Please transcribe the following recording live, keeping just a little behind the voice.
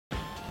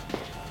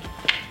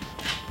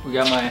We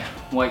got my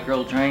white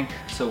girl drink,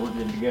 so we're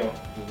good to go.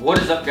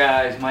 What is up,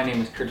 guys? My name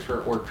is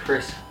Christopher, or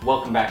Chris.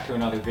 Welcome back to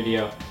another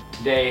video.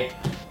 Today,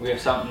 we have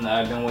something that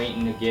I've been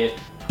waiting to get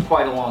for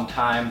quite a long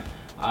time,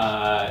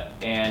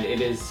 and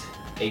it is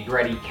a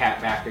Greddy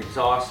Catback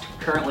exhaust.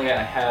 Currently,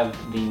 I have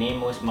the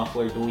Nameless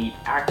Muffler Delete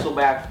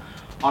Axleback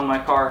on my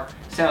car.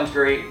 Sounds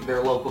great. They're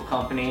a local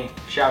company.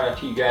 Shout out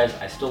to you guys.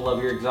 I still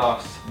love your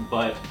exhausts,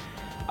 but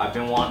I've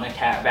been wanting a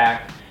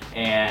Catback,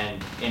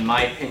 and in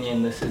my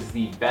opinion, this is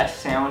the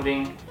best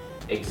sounding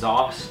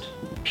exhaust,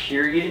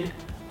 period,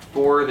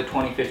 for the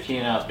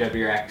 2015 and up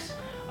WRX.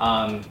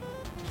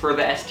 For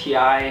the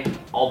STI,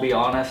 I'll be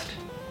honest,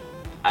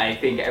 I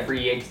think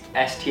every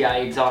STI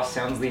exhaust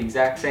sounds the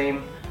exact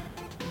same.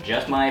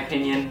 Just my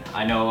opinion.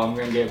 I know I'm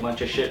gonna get a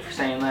bunch of shit for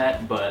saying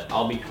that, but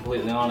I'll be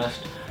completely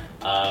honest.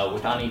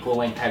 With unequal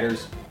length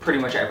headers, pretty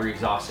much every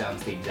exhaust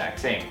sounds the exact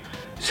same.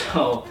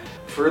 So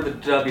for the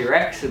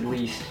WRX at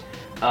least,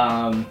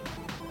 I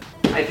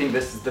think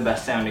this is the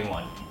best sounding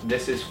one.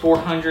 This is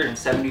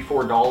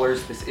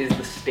 $474. This is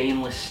the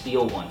stainless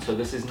steel one. So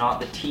this is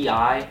not the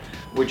TI,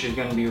 which is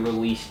going to be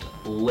released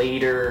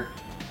later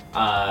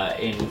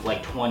in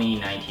like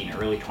 2019,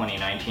 early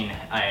 2019,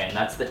 and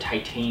that's the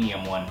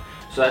titanium one.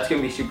 So that's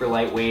going to be super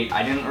lightweight.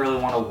 I didn't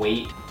really want to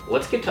wait.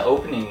 Let's get to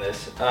opening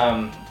this.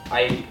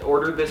 I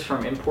ordered this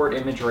from Import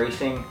Image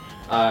Racing.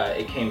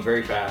 It came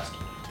very fast.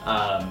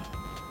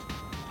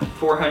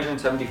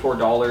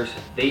 $474.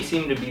 They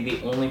seem to be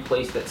the only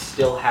place that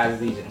still has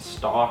these in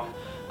stock.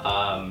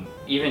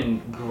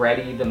 Even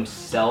Greddy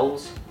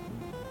themselves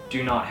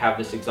do not have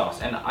this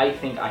exhaust, and I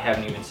think I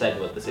haven't even said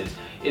what this is.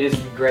 It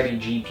is the Greddy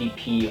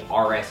GPP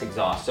RS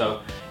exhaust. So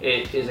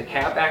it is a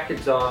catback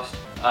exhaust.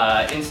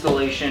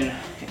 Installation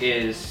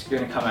is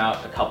going to come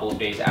out a couple of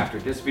days after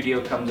this video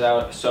comes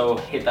out, so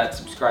hit that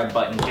subscribe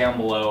button down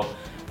below.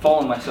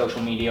 Follow my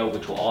social media,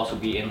 which will also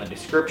be in the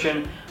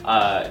description,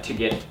 to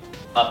get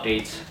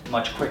updates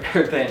much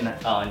quicker than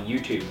on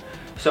YouTube.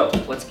 So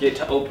let's get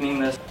to opening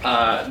this.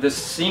 This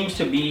seems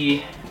to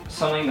be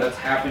something that's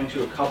happened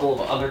to a couple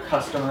of other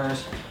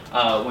customers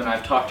when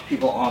I've talked to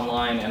people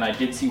online, and I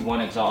did see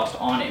one exhaust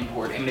on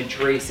Import Image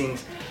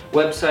Racing's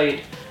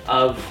website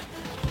of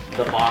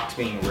the box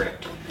being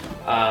ripped.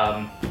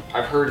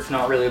 I've heard it's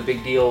not really a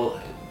big deal.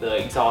 The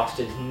exhaust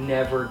is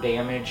never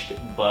damaged,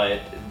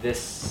 but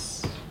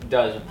this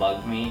does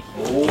bug me.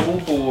 Oh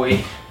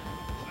boy,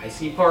 I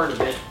see part of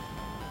it.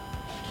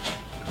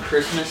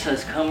 Christmas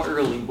has come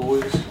early,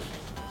 boys.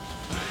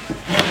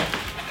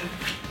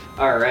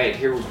 All right,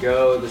 here we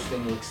go. This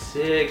thing looks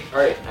sick. All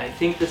right, I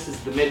think this is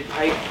the mid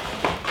pipe.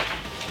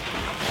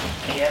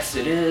 Yes,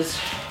 it is.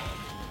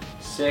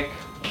 Sick.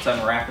 Let's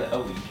unwrap it.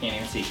 Oh, you can't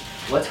even see.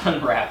 Let's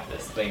unwrap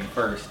this thing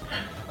first.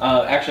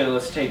 Actually,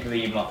 let's take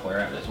the muffler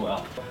out as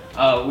well.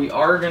 We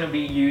are going to be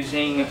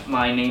using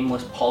my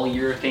Nameless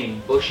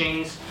polyurethane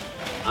bushings,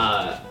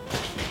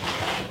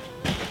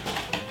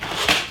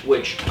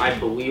 which I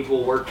believe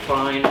will work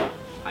fine.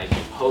 I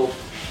hope.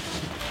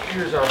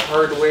 Here's our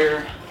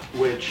hardware,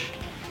 which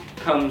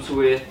comes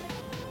with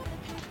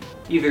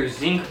either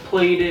zinc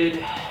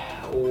plated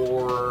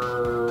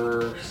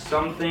or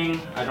something,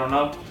 I don't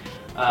know,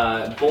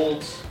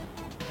 bolts,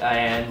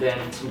 and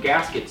then some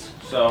gaskets.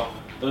 So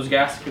those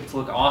gaskets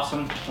look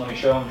awesome. Let me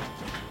show them.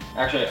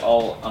 Actually,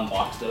 I'll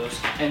unbox those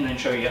and then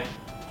show you.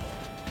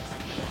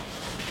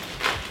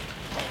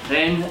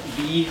 Then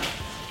the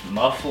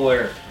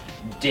muffler.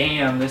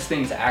 Damn, this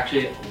thing's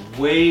actually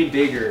way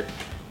bigger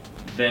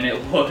than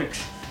it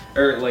looks.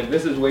 Or like,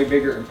 this is way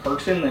bigger in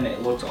person than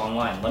it looks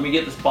online. Let me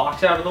get this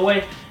box out of the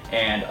way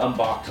and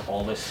unbox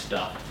all this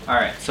stuff. All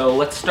right, so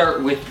let's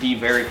start with the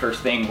very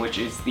first thing, which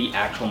is the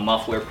actual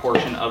muffler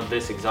portion of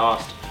this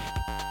exhaust.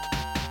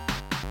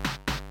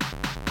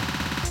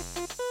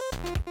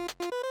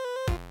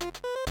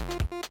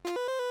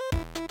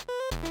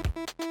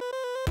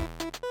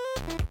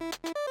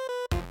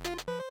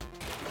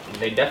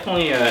 They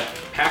definitely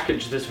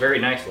packaged this very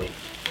nicely.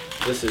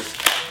 This is,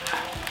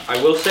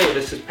 I will say,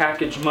 this is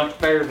packaged much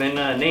better than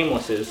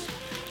Nameless is.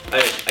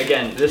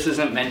 Again, this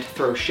isn't meant to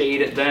throw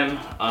shade at them.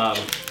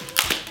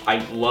 I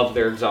love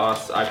their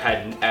exhausts. I've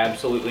had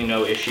absolutely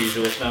no issues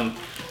with them.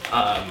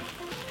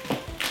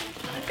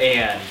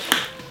 And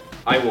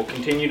I will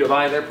continue to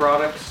buy their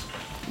products,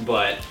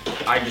 but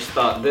I just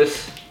thought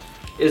this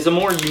is a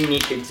more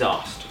unique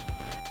exhaust.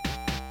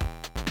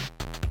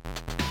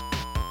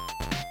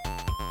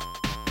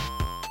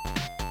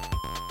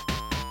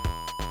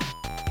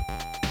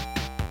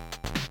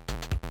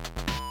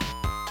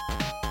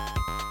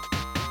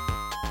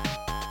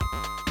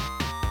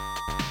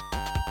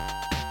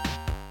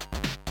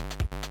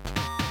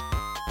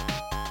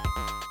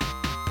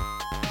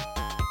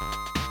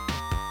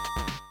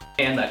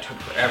 And that took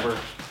forever.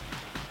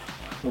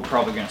 We're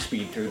probably gonna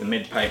speed through the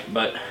mid pipe,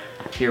 but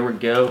here we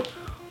go.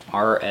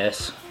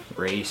 RS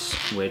Race,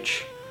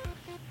 which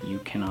you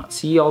cannot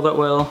see all that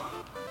well.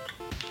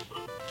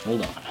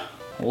 Hold on,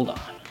 hold on.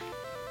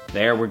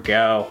 There we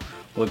go.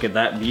 Look at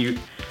that beaut.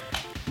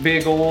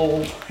 Big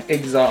ol'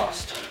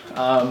 exhaust.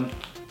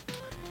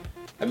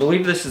 I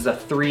believe this is a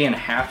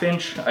 3.5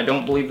 inch. I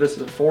don't believe this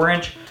is a 4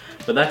 inch,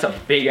 but that's a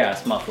big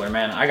ass muffler,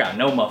 man. I got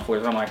no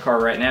mufflers on my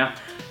car right now.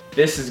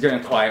 This is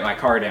gonna quiet my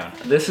car down.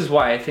 This is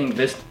why I think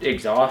this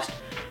exhaust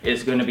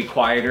is gonna be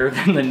quieter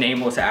than the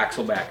Nameless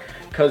Axleback,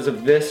 because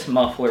of this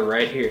muffler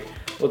right here.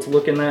 Let's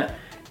look in that.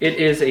 It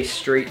is a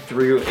straight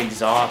through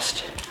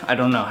exhaust. I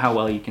don't know how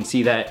well you can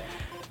see that.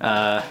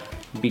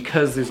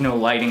 Because there's no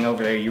lighting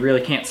over there, you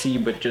really can't see,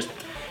 but just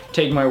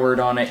take my word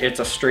on it, it's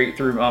a straight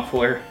through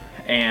muffler.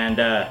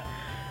 And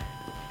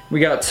we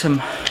got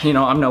some, you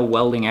know, I'm no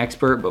welding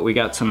expert, but we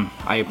got some,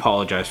 I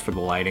apologize for the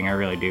lighting, I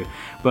really do.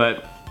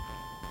 But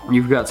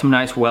you've got some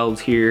nice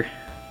welds here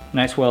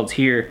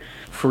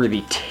for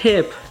the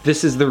tip.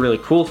 This is the really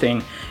cool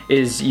thing,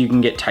 is you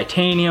can get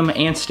titanium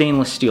and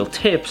stainless steel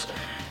tips,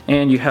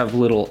 and you have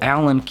little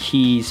Allen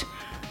keys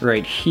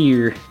right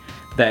here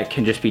that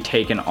can just be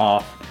taken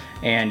off.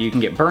 And you can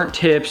get burnt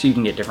tips, you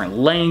can get different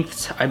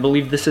lengths. I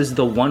believe this is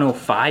the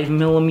 105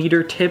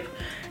 millimeter tip,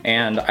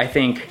 and I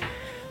think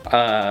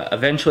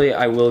eventually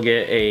I will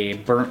get a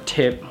burnt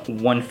tip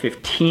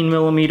 115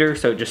 millimeter,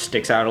 so it just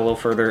sticks out a little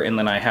further, and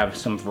then I have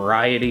some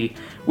variety,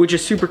 which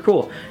is super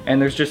cool.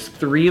 And there's just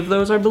 3 of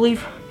those, I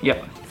believe.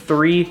 Yep,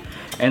 3.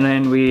 And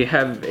then we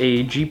have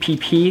a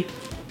GPP.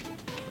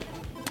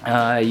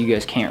 You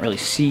guys can't really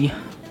see.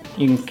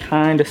 You can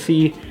kind of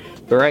see,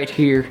 but right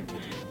here,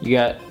 you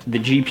got the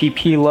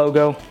GPP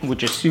logo,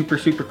 which is super,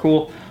 super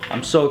cool.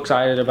 I'm so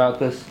excited about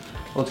this.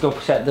 Let's go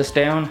set this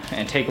down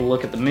and take a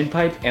look at the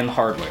mid-pipe and the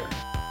hardware.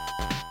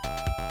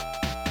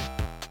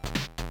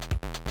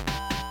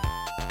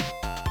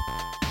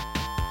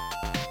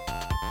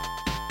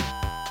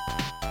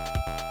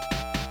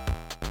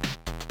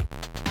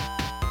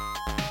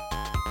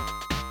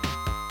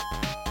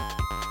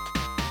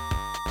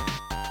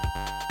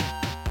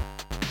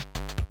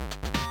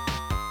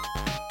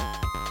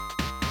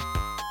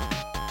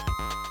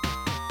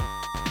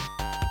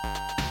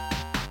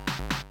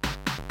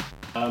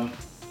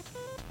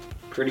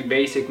 Pretty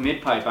basic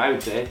mid-pipe, I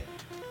would say.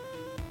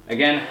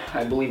 Again,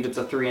 I believe it's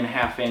a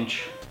 3.5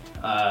 inch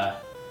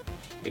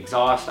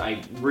exhaust.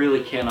 I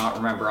really cannot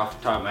remember off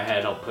the top of my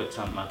head. I'll put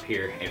something up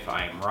here if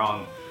I am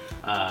wrong.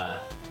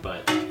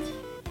 But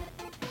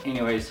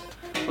anyways,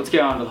 let's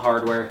get on to the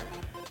hardware.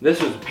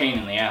 This was a pain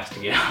in the ass to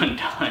get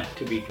undone,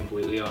 to be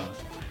completely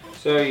honest.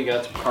 So you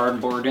got some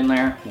cardboard in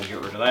there. We'll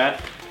get rid of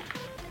that.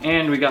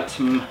 And we got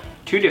 2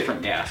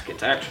 different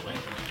gaskets, actually.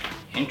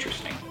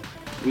 Interesting.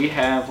 We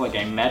have like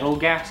a metal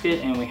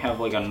gasket and we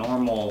have like a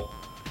normal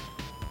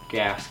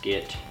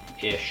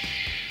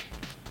gasket-ish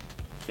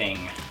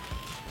thing.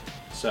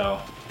 So,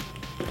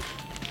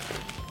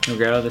 here we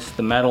go. This is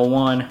the metal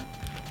one.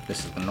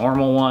 This is the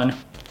normal one.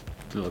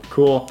 They look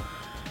cool.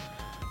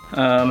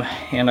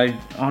 And I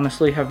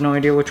honestly have no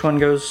idea which one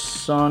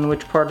goes on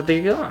which part of the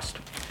exhaust.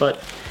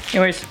 But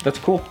anyways, that's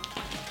cool.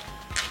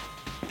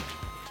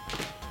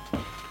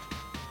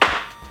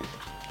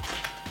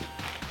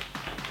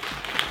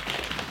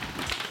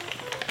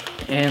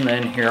 And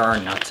then here are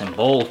nuts and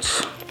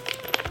bolts.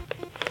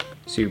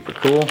 Super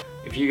cool.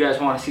 If you guys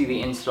want to see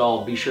the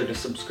install, be sure to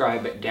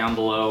subscribe down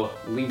below.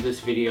 Leave this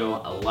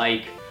video a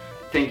like.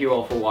 Thank you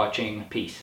all for watching. Peace.